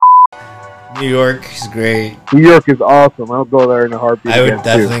New York is great. New York is awesome. I'll go there in a heartbeat. I would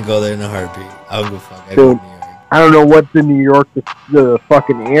definitely go there in a heartbeat. I would go fuck. I'd Dude, go to New York. I don't know what's in New York. The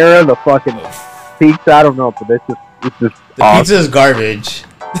fucking era, the fucking pizza. I don't know, but it's just The awesome. pizza is garbage.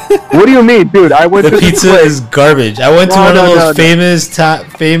 What do you mean, dude? I went The to this pizza place. is garbage. I went to No, one of no, those no.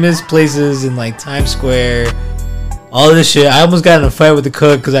 famous places in like Times Square. All this shit. I almost got in a fight with the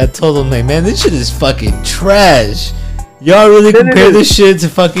cook because I told him like, man, this shit is fucking trash. Y'all really Then it compare is. this shit to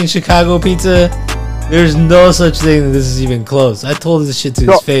fucking Chicago pizza? There's no such thing that this is even close. I told this shit to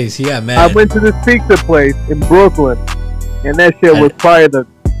So, his face. He got mad. I went to this pizza place in Brooklyn, and that shit was probably the.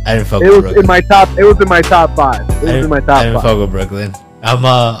 I didn't fuck It with was Brooklyn. in my top. It was in my top 5. It was I in my didn't top 5. fuck with Brooklyn. I'm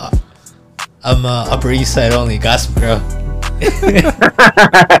Upper East Side only. Gossip Girl.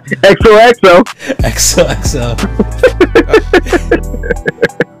 XOXO. XOXO.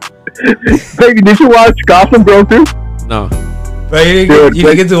 Baby, did you watch Gotham Girl too? No, Bro, you Dude,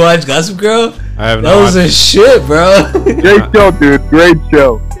 didn't get to watch Gossip Girl? I have That not. was a shit, bro. Great show, dude. Great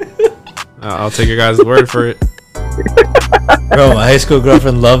show. I'll take your guys' word for it. Bro, my high school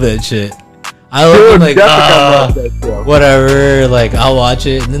girlfriend loved that shit. I was Dude, like, Jessica loved that show. whatever. Like, I'll watch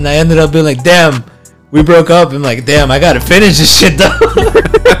it. And then I ended up being like, damn, we broke up. I'm like, damn, I gotta finish this shit though.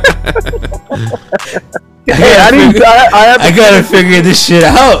 Hey, I gotta figure this shit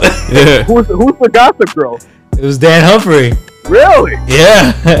out. Yeah, Who's the Gossip Girl? It was Dan Humphrey. Really?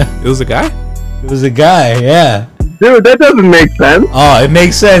 Yeah. it was a guy. It was a guy, yeah. Dude, that doesn't make sense. Oh, it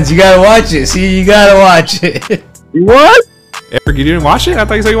makes sense. You gotta watch it. See, you gotta watch it. What? Eric, you didn't watch it? I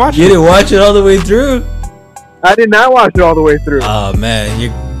thought you said you watched You it. didn't watch it all the way through? I did not watch it all the way through. Oh, man. You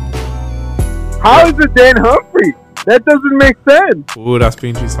How is it Dan Humphrey? That doesn't make sense. Las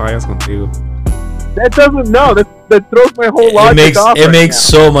pinches fallas contigo. That doesn't. No, that throws my whole logic off. It right makes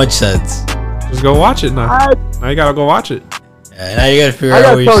now. so much sense. Just go watch it now. Now you gotta go watch it. Yeah, now you gotta figure I out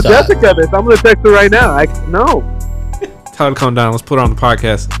gotta where you tell stop. Jessica this. I'm gonna text her right now. No. Tell her to come down. Let's put her on the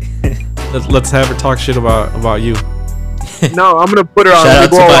podcast. Let's have her talk shit about you. No, I'm gonna put her on. Shout out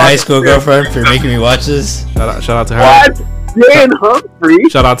to We'll my watch high it. school girlfriend for making me watch this. Shout out to her. What? Dan Humphrey?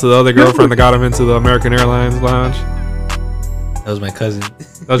 Shout out to the other girlfriend that got him into the American Airlines lounge. That was my cousin.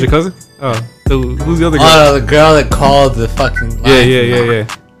 That was your cousin? Oh, who's the other girl? Oh, the girl that called the fucking line. Yeah.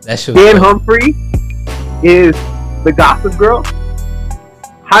 That shit was Dan dope. Humphrey is the Gossip Girl?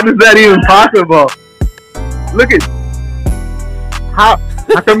 How does that even possible? Look at how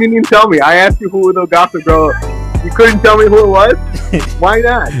come you didn't tell me? I asked you who the Gossip Girl. You couldn't tell me who it was? Why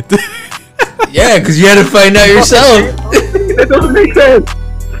not? Yeah, because you had to find out yourself. That doesn't make sense.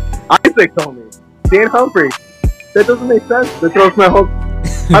 Isaac told me. Dan Humphrey. That doesn't make sense. That throws my whole.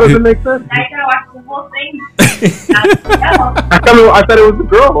 How does it make sense? Now you gotta watch the whole thing. I thought it was the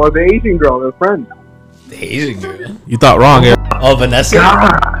girl or the Asian girl, their friend. The Asian girl. You thought wrong, Eric. Oh, Vanessa.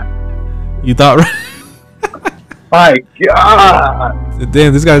 God. You thought wrong. My God.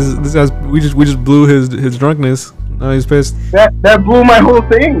 Damn, this guy's. We just blew his drunkenness. Now he's pissed. That blew my whole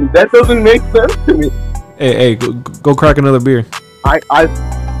thing. That doesn't make sense to me. Hey, go crack another beer. I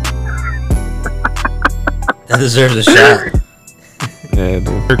That deserves a shot. Yeah, dude.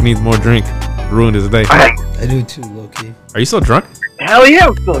 Eric needs more drink. Ruined his day. I do too, low key. Are you still drunk? hell yeah,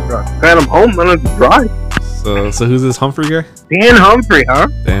 I'm still drunk. Man, I'm home. I don't have to drive. So who's this Humphrey guy? Dan Humphrey, huh?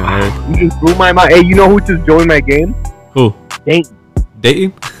 Damn, Eric. You just blew my mind. Hey, you know who just joined my game? Who? Dayton.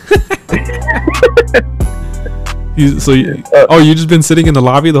 Dating? You just been sitting in the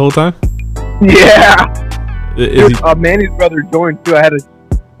lobby the whole time? Yeah. Is Dude, he, Manny's brother joined too. I had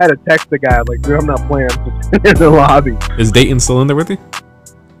to text the guy. I'm like, dude, I'm not playing. I'm just in the lobby. is Dayton still in there with you?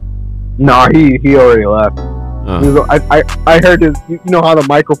 No, he already left. Oh. He was, I heard his. You know how the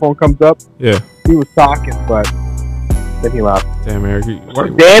microphone comes up? Yeah. He was talking, but then he left. Damn, Eric.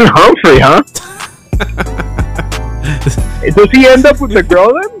 Dan Humphrey, huh? Does he end up with the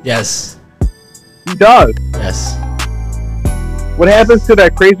girl then? Yes. He does. Yes. What happens to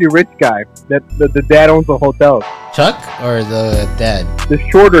that crazy rich guy that the dad owns a hotel? Chuck or the dad? The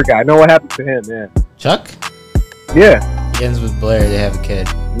shorter guy. No, what happened to him? Yeah. Chuck? Yeah. He ends with Blair. They have a kid.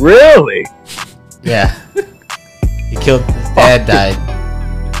 Really? Yeah. He killed. His dad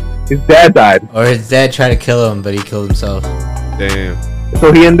died. His dad died. Or his dad tried to kill him, but he killed himself. Damn.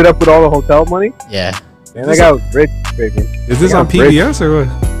 So he ended up with all the hotel money? Yeah. Man, that guy was rich, baby. Is this Yeah, on PBS or what?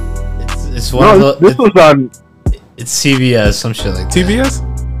 It's one No, of the. this was on. It's CBS, some shit like that.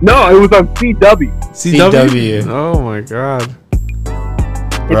 TBS? No, it was on CW. CW. Oh my god.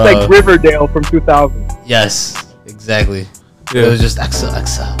 It's Bro. like Riverdale from 2000. Yes, exactly. Yeah. It was just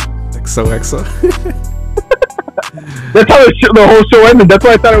XOXO. XOXO. That's how the whole show ended. That's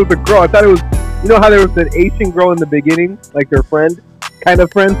why I thought it was a girl. I thought it was, you know how there was an Asian girl in the beginning, like their friend, kind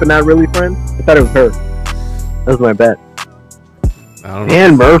of friends, but not really friends. I thought it was her. That was my bet. I don't know.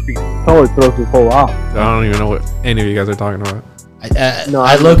 And Murphy totally throws this whole off. I don't even know what any of you guys are talking about.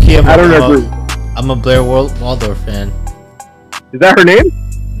 I low key. I don't agree. I'm a Blair Waldorf fan. Is that her name?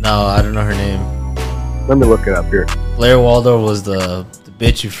 No, I don't know her name. Let me look it up here. Blair Waldorf was the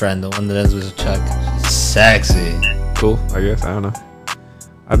bitchy friend, the one that ends with Chuck. She's sexy. Cool, I guess. I don't know.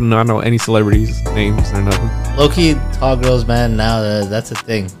 I do not know any celebrities' names or nothing. Low key, tall girls, man. Now that's a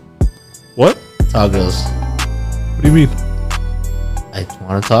thing. What? Tall girls. What do you mean? I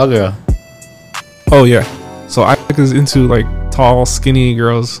want a tall girl. Oh yeah. So Isaac is into like tall, skinny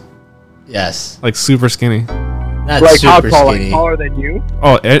girls, Yes. like super skinny. Not Like how super tall? skinny. Like taller than you?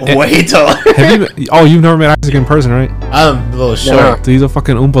 Oh, Way taller. have you? Oh, you've never met Isaac in person, right? I'm a little short. Dude, he's a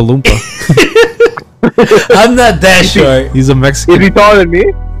fucking Oompa Loompa. I'm not that short. He's a Is Mexican. he taller than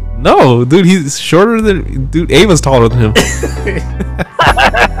me? No, dude, he's shorter than. Dude, Ava's taller than him.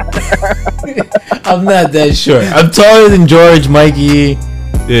 I'm not that short. I'm taller than George, Mikey.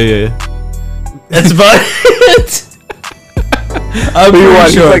 Yeah. That's about it. I'm Who you want? pretty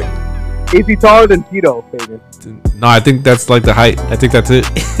He's short. like, is he taller than Tito? Fagan? No, I think that's like the height. I think that's it.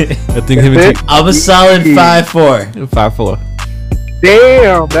 I think him and I'm a solid 5'4". 5'4".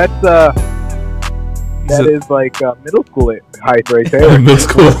 Damn, that's He's that a- is like middle school height right there. middle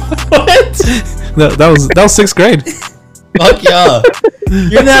school. What? that was 6th grade. Fuck y'all.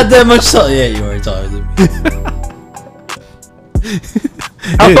 You're not that much taller. Yeah, you are taller than me.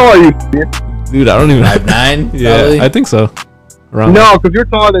 How Yeah. tall are you? Dude, I don't even. 5'9", Yeah, probably. I think so. Around No, because you're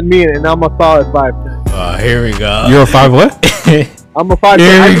taller than me, and I'm a solid 5'10". Oh, here we go. You're a 5 what? I'm a 5'10".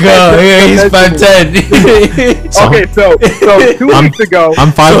 Here we go. Yeah, he's 5'10". Okay, so 2 weeks ago,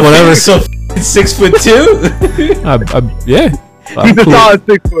 I'm 5 whatever. So 6'2". Yeah. he's a solid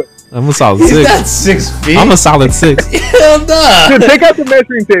 6 foot. I'm a solid He's 6. not 6 feet. I'm a solid 6. Hell no. Dude, take out the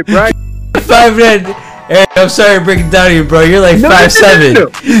measuring tape, right? 5'9". Hey, I'm sorry to break it down to you, bro. You're like No, 5'7". no. You're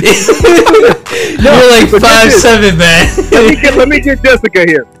like but get this. 5'7", man. Let me get Jessica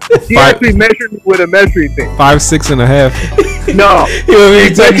here. She Five- actually measured me with a measuring tape. 5'6" and a half. No. You want me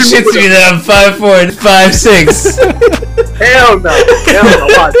to talk Measured shit me to me that I'm 5'4" and 5'6". Hell no.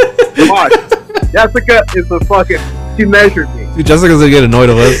 Watch. Jessica is the fucking. She measured me. Dude, Jessica's gonna get annoyed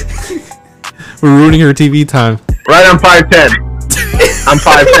of us. We're ruining her TV time. Right, I'm 5'10". I'm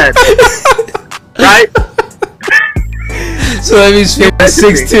 5'10". Right? So that means Faye's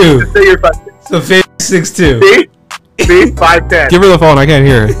 6'2". Say you're 5'10". So Faye's 6'2". See? 5'10". Give her the phone. I can't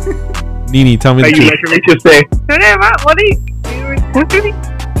hear her. Nini, tell me the Hey, you truth. measure me, just say. What are you?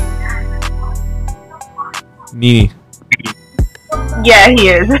 Nini. Yeah, he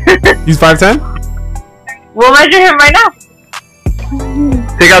is. He's 5'10"? We'll measure him right now.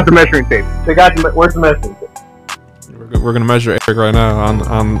 Take out the measuring tape. Where's the measuring tape? We're gonna measure Eric right now on the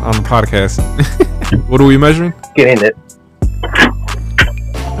podcast. What are we measuring? Get in it.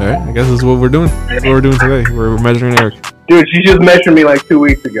 Alright, I guess this is what we're doing. That's what we're doing today. We're measuring Eric. Dude, she just measured me like 2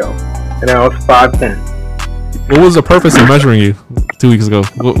 weeks ago. And I was 5'10". What was the purpose of measuring you 2 weeks ago?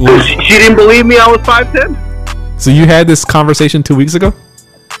 What was- She didn't believe me I was 5'10"? so you had this conversation 2 weeks ago?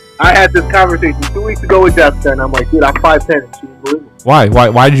 I had this conversation 2 weeks ago with Jessica, and I'm like, dude, I'm 5'10", and she didn't believe me.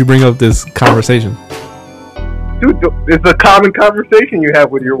 Why did you bring up this conversation? Dude, it's a common conversation you have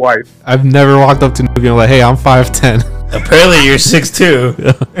with your wife. I've never walked up to Nubi and like, hey, I'm 5'10". Apparently you're 6'2".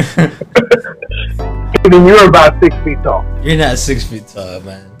 And then you're about 6 feet tall. You're not 6 feet tall,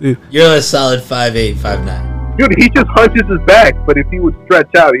 man. Dude. You're a solid 5'8", 5'9". Dude, he just hunches his back, but if he would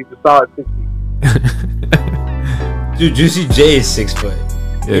stretch out, he's a solid 6 feet. Dude, Juicy J is 6 foot.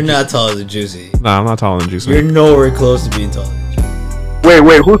 Yeah, You're not taller than Juicy. Nah, I'm not taller than Juice You're Man. nowhere close to being taller than Juicy.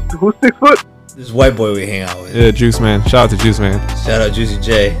 Wait, who's 6 foot? This white boy we hang out with. Yeah, Juice Man. Shout out to Juice Man. Shout out Juicy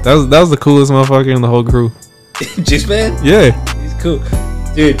J. That was the coolest motherfucker in the whole crew. Juice Man? Yeah. He's cool.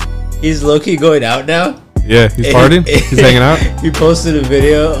 Dude, he's low-key going out now. Yeah, he's partying. He's hanging out. He posted a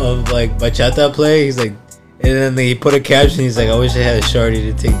video of like bachata play. He's like, and then he put a caption. He's like, I wish I had a shorty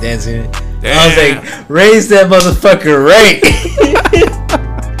to take dancing. I was like, raise that motherfucker right.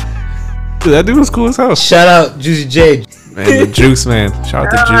 Dude, that dude was cool as hell. Shout out Juicy J. Man, the Juice Man. Shout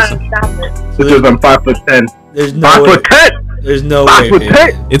out to Juice. Stop it. Because I'm 5'10". There's no way. 5'10". There's no way. 5'10".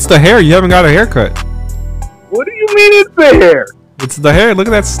 man. It's the hair. You haven't got a haircut. What do you mean it's the hair? It's the hair. Look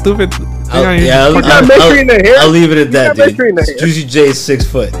at that stupid thing on your- You're not measuring the hair? I'll leave it at You're that, not dude. measuring the hair. Juicy J is 6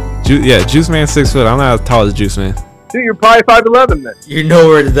 foot. Yeah, Juice Man 6 foot. I'm not as tall as Juice Man. Dude, you're probably 5'11" then. You're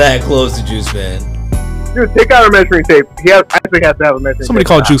nowhere that close to Juice Man. Dude, take out a measuring tape. He actually has to have a measuring Somebody tape.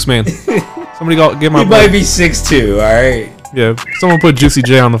 call Juice Man. Somebody get my He might be 6'2", alright? Yeah, someone put Juicy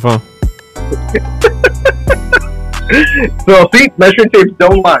J on the phone. So see, measuring tapes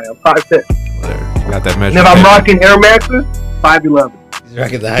don't lie. I'm 5'10". Whatever. You got that And measure. if I'm rocking Air Maxes, 5'11". He's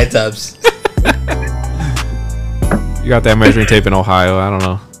rocking the high tops. You got that measuring tape in Ohio. I don't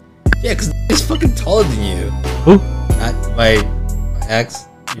know. Yeah, because he's fucking taller than you. Who? My ex.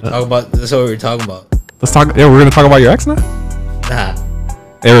 You talk about. That's what we were talking about. Let's talk. Yeah, we're gonna talk about your ex now. Nah.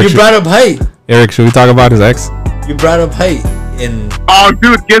 Eric, You brought up height. Eric, should we talk about his ex? You brought up height in. Oh,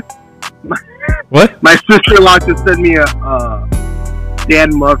 dude, guess What? my sister-in-law just sent me a Dan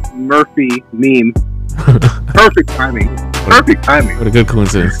Murphy meme. Perfect timing. Perfect timing. What a good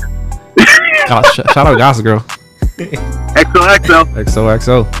coincidence. Shout out Gossip Girl. XOXO.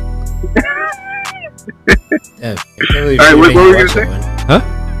 XOXO. Yeah, I can't believe Alright, you what made were me you watch gonna that say? one.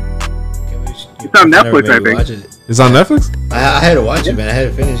 Huh? It's on Never Netflix, made I me think. watch it. It's on Netflix? I had to watch it, man. I had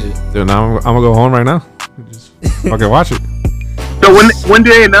to finish it. Dude, now I'm gonna go home right now. Just fucking watch it. So when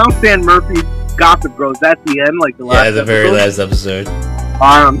did they announce Dan Murphy's Gossip Girl? Is that the end, like the last? Yeah, the very episode? last episode.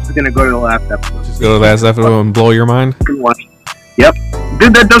 I'm just gonna go to the last episode. Just go to the last episode and blow your mind. Gonna watch. Yep.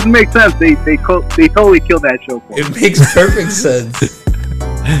 Dude, that doesn't make sense. They totally killed that show for me. It makes perfect sense.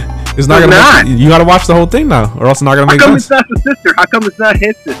 It's not It's gonna. not. You gotta watch the whole thing now, or else it's not gonna How make come sense. it's not the sister? How come it's not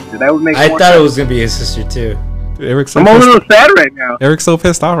his sister? That would make I more thought sense. it was gonna be his sister too. Dude, Eric's so I'm a pissed. little sad right now. Eric's so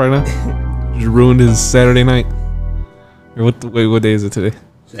pissed off right now. Just ruined his Saturday night. Or what day is it today?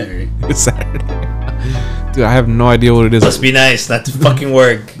 Saturday. It's Saturday. Dude, I have no idea what it is. Must be nice not to fucking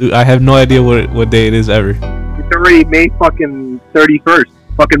work. Dude, I have no idea what day it is ever. It's already May fucking 31st.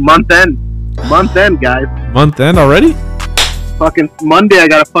 Fucking month end. Month end, guys. Month end already? Fucking Monday, I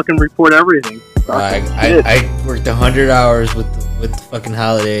gotta fucking report everything. I worked 100 hours with the fucking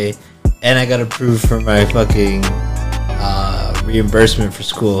holiday, and I got approved for my fucking reimbursement for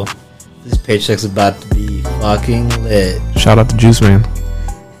school. This paycheck's about to be fucking lit. Shout out to Juice Man.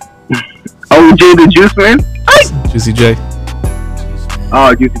 Oh, Jay the Juice Man? Juicy J.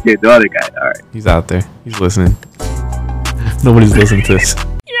 Oh, Juicy J, the other guy. Alright. He's out there. He's listening. Nobody's listening to this.